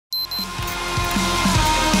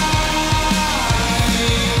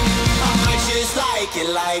it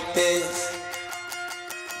like this.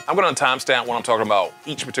 I'm going to timestamp when I'm talking about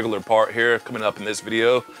each particular part here coming up in this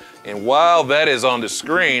video. And while that is on the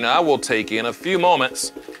screen, I will take in a few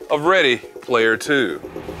moments of Ready Player 2.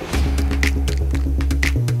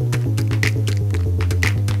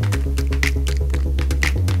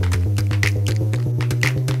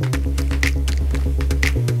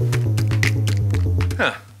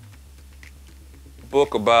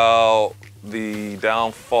 Book about the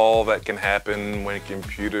downfall that can happen when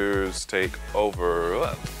computers take over.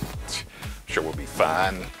 Well, sure, we'll be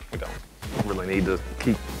fine. We don't really need to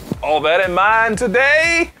keep all that in mind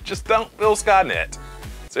today. Just don't build Skynet.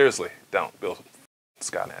 Seriously, don't build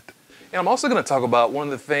Skynet. And I'm also going to talk about one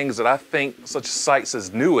of the things that I think such sites as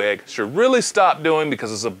Newegg should really stop doing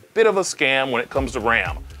because it's a bit of a scam when it comes to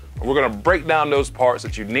RAM. And we're going to break down those parts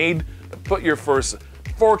that you need to put your first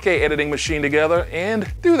 4K editing machine together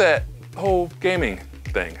and do that whole gaming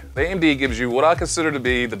thing. The AMD gives you what I consider to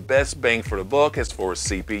be the best bang for the buck as far as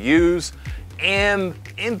CPUs, and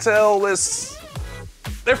Intel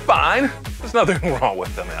they're fine. There's nothing wrong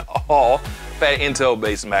with them at all. I've had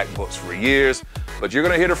Intel-based MacBooks for years, but you're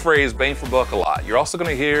gonna hear the phrase bang for buck a lot. You're also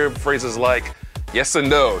gonna hear phrases like yes and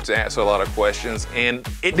no to answer a lot of questions, and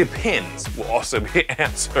it depends will also be an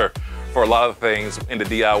answer for a lot of things in the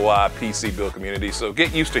DIY PC build community, so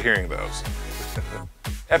get used to hearing those.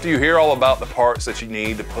 After you hear all about the parts that you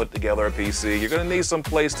need to put together a PC, you're gonna need some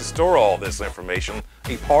place to store all this information.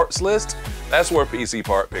 A parts list, that's where PC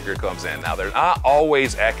Part Picker comes in. Now, they're not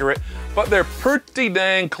always accurate, but they're pretty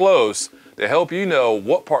dang close to help you know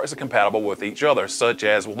what parts are compatible with each other, such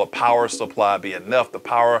as will the power supply be enough to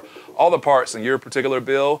power all the parts in your particular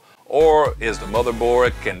build? Or is the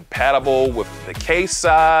motherboard compatible with the case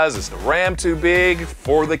size? Is the RAM too big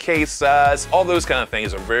for the case size? All those kind of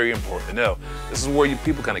things are very important to know. This is where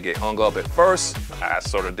people kind of get hung up at first. I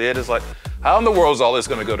sort of did. It's like, how in the world is all this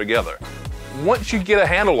going to go together? Once you get a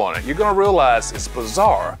handle on it, you're going to realize it's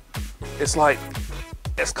bizarre. It's like,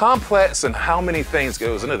 it's complex and how many things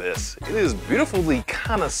goes into this. It is beautifully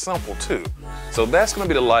kind of simple too. So that's going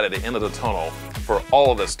to be the light at the end of the tunnel for all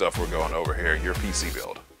of this stuff we're going over here, your PC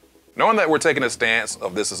build. Knowing that we're taking a stance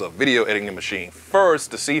of this as a video editing machine, first,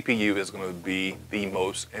 the CPU is going to be the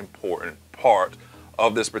most important part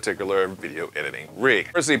of this particular video editing rig.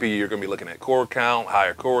 For CPU, you're going to be looking at core count,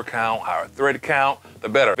 higher thread count, the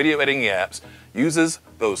better. Video editing apps uses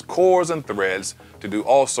those cores and threads to do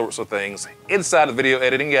all sorts of things inside the video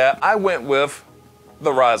editing app. I went with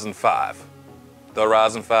the Ryzen 5. The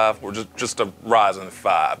Ryzen 5, or just a Ryzen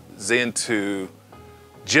 5, Zen 2,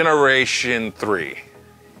 Generation 3.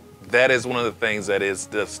 That is one of the things that is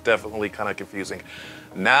just definitely kind of confusing.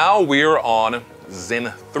 Now we are on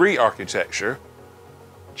Zen 3 architecture,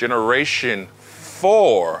 Generation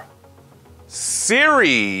 4,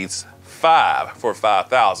 Series 5 for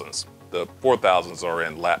 5000s. The 4000s are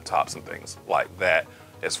in laptops and things like that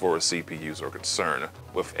as far as CPUs are concerned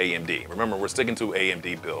with AMD. Remember, we're sticking to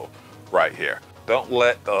AMD build right here. Don't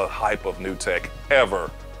let the hype of new tech ever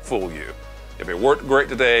fool you. If it worked great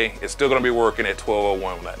today, it's still gonna be working at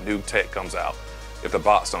 1201 when that new tech comes out. If the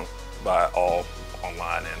bots don't buy it all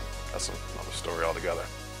online, and that's another story altogether.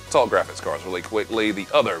 Talk graphics cards really quickly. The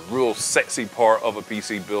other real sexy part of a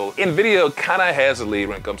PC build, NVIDIA kinda has the lead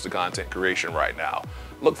when it comes to content creation right now.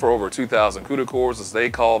 Look for over 2,000 CUDA cores, as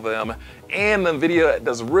they call them, and NVIDIA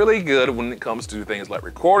does really good when it comes to things like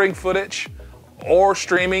recording footage, or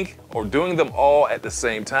streaming, or doing them all at the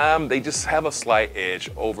same time. They just have a slight edge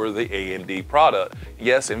over the AMD product.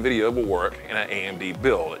 Yes, NVIDIA will work in an AMD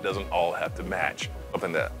build. It doesn't all have to match.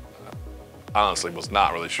 Something that I honestly was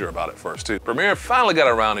not really sure about at first too. Premiere finally got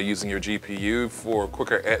around to using your GPU for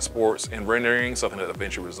quicker exports and rendering, something that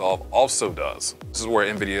DaVinci Resolve also does. This is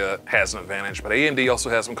where NVIDIA has an advantage, but AMD also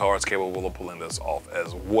has some cards capable of pulling this off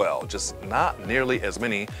as well. Just not nearly as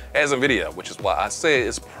many as NVIDIA, which is why I say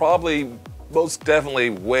it's probably most definitely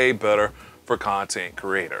way better for content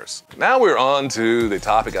creators. Now we're on to the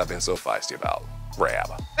topic I've been so feisty about, RAM.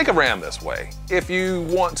 Think of RAM this way. If you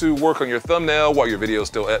want to work on your thumbnail while your video is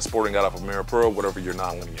still exporting out of Premiere Pro, whatever your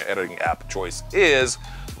non-linear editing app choice is,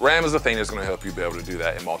 RAM is the thing that's gonna help you be able to do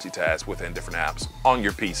that and multitask within different apps on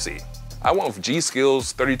your PC. I went with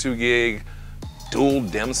G.Skill's 32 gig, dual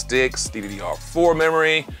DIMM sticks, DDR4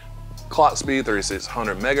 memory, clock speed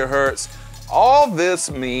 3600 megahertz. All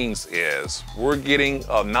this means is we're getting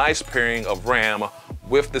a nice pairing of RAM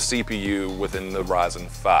with the CPU within the Ryzen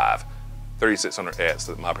 5 3600X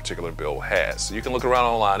that my particular build has. So you can look around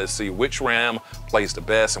online to see which RAM plays the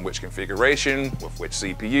best in which configuration with which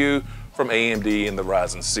CPU from AMD and the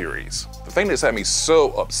Ryzen series. The thing that's had me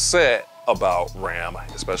so upset about RAM,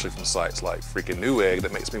 especially from sites like freaking Newegg,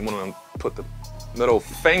 that makes me want to put the middle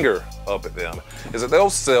finger up at them is that they'll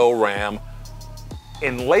sell RAM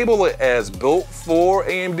and label it as built for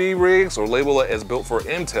AMD rigs or label it as built for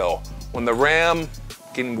Intel, when the RAM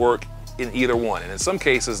can work in either one. And in some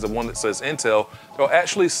cases, the one that says Intel, they'll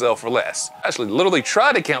actually sell for less. I actually literally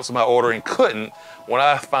tried to cancel my order and couldn't when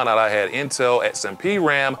I found out I had Intel XMP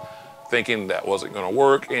RAM, thinking that wasn't gonna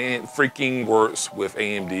work, and it freaking works with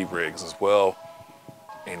AMD rigs as well.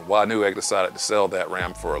 And why Newegg decided to sell that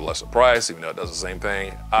RAM for a lesser price, even though it does the same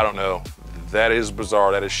thing, I don't know. That is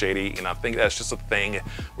bizarre, that is shady, and I think that's just a thing.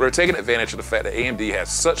 We're taking advantage of the fact that AMD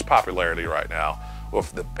has such popularity right now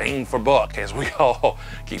with the bang for buck, as we all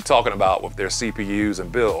keep talking about with their CPUs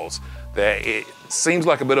and builds, that it seems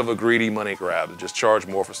like a bit of a greedy money grab to just charge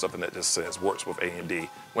more for something that just says works with AMD,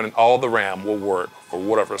 when all the RAM will work for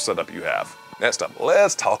whatever setup you have. Next up,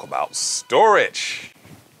 let's talk about storage.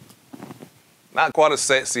 Not quite as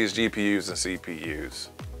sexy as GPUs and CPUs.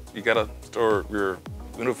 You gotta store your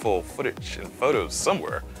beautiful footage and photos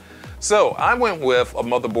somewhere. So I went with a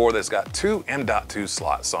motherboard that's got two M.2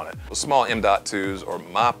 slots on it. The small M.2s are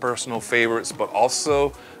my personal favorites, but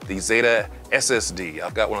also the Zeta SSD.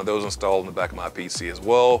 I've got one of those installed in the back of my PC as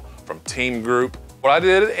well from Team Group. What I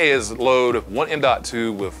did is load one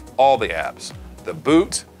M.2 with all the apps. The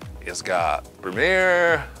boot has got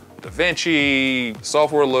Premiere, DaVinci,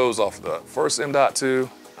 software loads off the first M.2.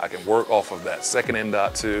 I can work off of that second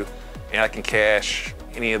M.2, and I can cache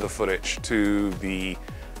any of the footage to the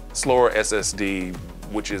slower SSD,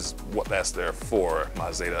 which is what that's there for,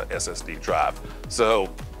 my Zeta SSD drive.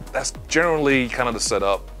 So that's generally kind of the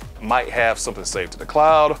setup. Might have something saved to the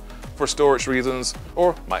cloud for storage reasons,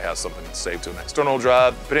 or might have something saved to an external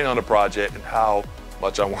drive, depending on the project and how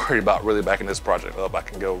much I'm worried about really backing this project up. I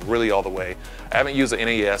can go really all the way. I haven't used an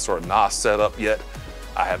NAS or a NAS setup yet.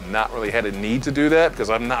 I have not really had a need to do that because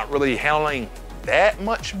I'm not really handling that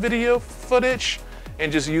much video footage,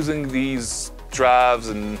 and just using these drives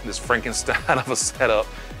and this Frankenstein of a setup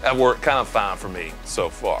that worked kind of fine for me so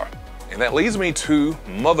far. And that leads me to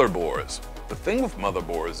motherboards. The thing with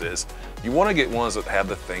motherboards is you want to get ones that have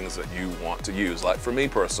the things that you want to use. Like for me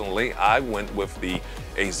personally, I went with the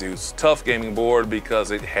Asus Tough gaming board because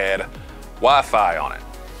it had Wi-Fi on it.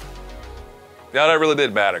 Yeah, that really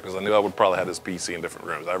did matter because I knew I would probably have this PC in different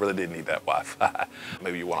rooms. I really did need that Wi-Fi.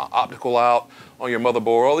 Maybe you want an optical out on your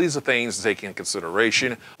motherboard. All these are things to take in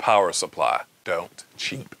consideration. Power supply. Don't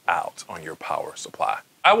cheap out on your power supply.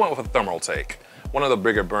 I went with a Thermaltake, one of the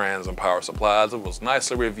bigger brands in power supplies. It was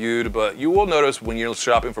nicely reviewed, but you will notice when you're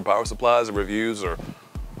shopping for power supplies, the reviews are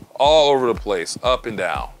all over the place, up and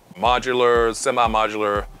down. Modular,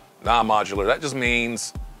 semi-modular, non-modular. That just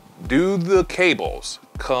means, do the cables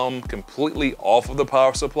come completely off of the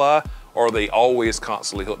power supply, or are they always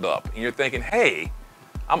constantly hooked up? And you're thinking, hey,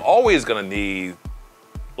 I'm always gonna need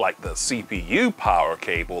like the CPU power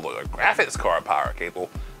cable or the graphics card power cable.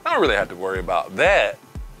 I don't really have to worry about that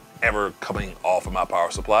ever coming off of my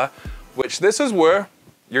power supply, which this is where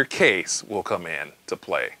your case will come in to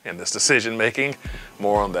play in this decision making.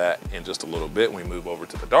 More on that in just a little bit when we move over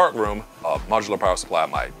to the dark room. A modular power supply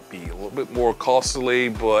might be a little bit more costly,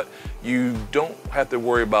 but you don't have to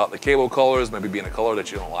worry about the cable colors, maybe being a color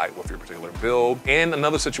that you don't like with your particular build. And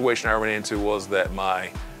another situation I ran into was that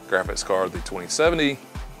my graphics card, the 2070,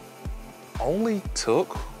 only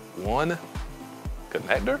took one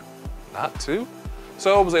connector, not two.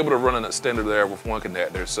 So I was able to run an extender there with one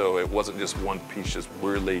connector, so it wasn't just one piece just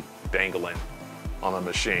weirdly dangling on the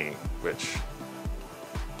machine, which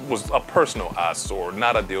was a personal eyesore,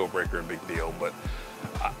 not a deal breaker, a big deal, but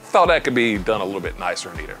I thought that could be done a little bit nicer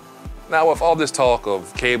and neater. Now with all this talk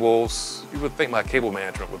of cables, you would think my cable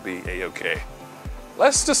management would be a-okay.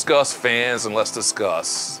 Let's discuss fans and let's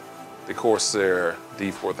discuss the Corsair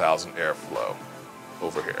D4000 Airflow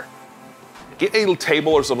over here. Get a little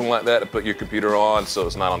table or something like that to put your computer on so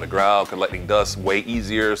it's not on the ground, collecting dust way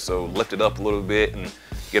easier, so lift it up a little bit and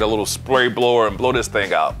get a little spray blower and blow this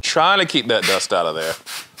thing out. Trying to keep that dust out of there.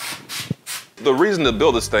 The reason to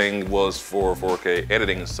build this thing was for 4K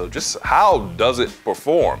editing, so just how does it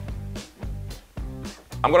perform?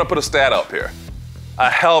 I'm gonna put a stat up here. A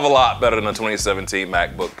hell of a lot better than the 2017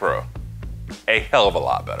 MacBook Pro. A hell of a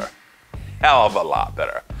lot better. Hell of a lot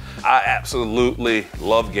better. I absolutely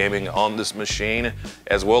love gaming on this machine,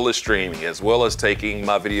 as well as streaming, as well as taking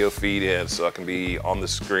my video feed in so I can be on the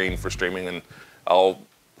screen for streaming, and I'll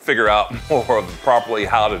figure out more of properly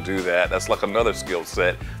how to do that. That's like another skill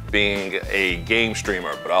set, being a game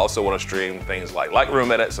streamer, but I also want to stream things like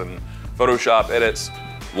Lightroom edits and Photoshop edits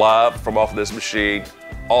live from off of this machine.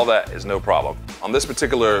 All that is no problem. On this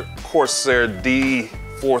particular Corsair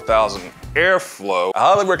D4000 Airflow, I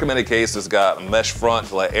highly recommend a case that's got a mesh front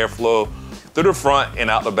to let airflow through the front and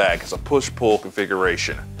out the back. It's a push-pull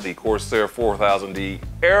configuration. The Corsair 4000D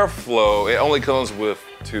Airflow, it only comes with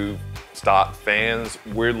 2 stock fans,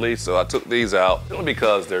 weirdly, so I took these out only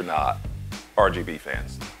because they're not RGB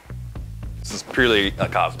fans. This is purely a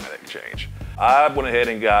cosmetic change. I went ahead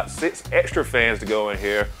and got 6 extra fans to go in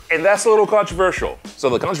here, and that's a little controversial. So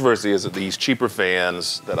the controversy is that these cheaper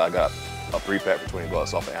fans that I got a 3-pack for 20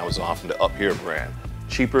 bucks off of Amazon from the Up Here brand,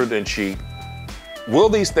 cheaper than cheap. Will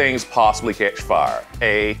these things possibly catch fire?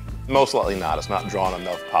 A, most likely not. It's not drawing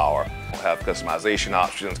enough power. We'll have customization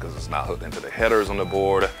options because it's not hooked into the headers on the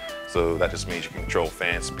board. So that just means you can control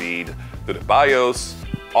fan speed through the BIOS,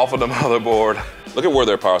 off of the motherboard. Look at where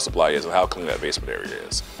their power supply is and how clean that basement area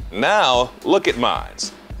is. Now, look at mine.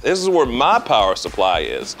 This is where my power supply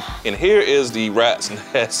is. And here is the rat's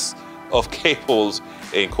nest of cables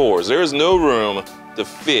and cords. There is no room to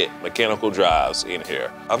fit mechanical drives in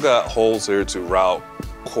here. I've got holes here to route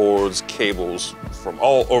cords, cables from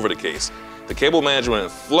all over the case. The cable management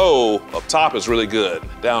flow up top is really good.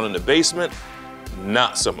 Down in the basement,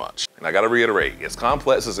 not so much. And I gotta reiterate, as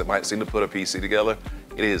complex as it might seem to put a PC together,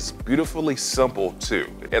 it is beautifully simple too.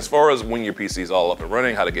 As far as when your PC is all up and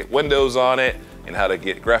running, how to get Windows on it, and how to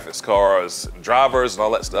get graphics cards, drivers, and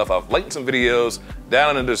all that stuff, I've linked some videos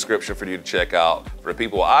down in the description for you to check out for the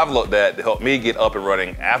people I've looked at to help me get up and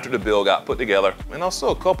running after the build got put together, and also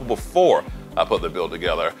a couple before I put the build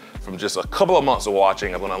together from just a couple of months of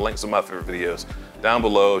watching. I'm gonna link some of my favorite videos down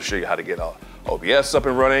below, show you how to get OBS up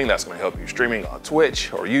and running. That's gonna help you streaming on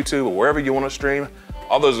Twitch or YouTube or wherever you wanna stream.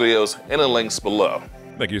 All those videos in the links below.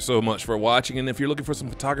 Thank you so much for watching, and if you're looking for some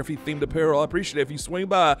photography-themed apparel, I appreciate it if you swing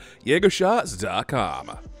by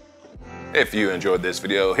YeagerShots.com. If you enjoyed this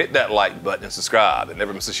video, hit that like button and subscribe and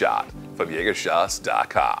never miss a shot from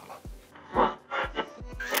YeagerShots.com.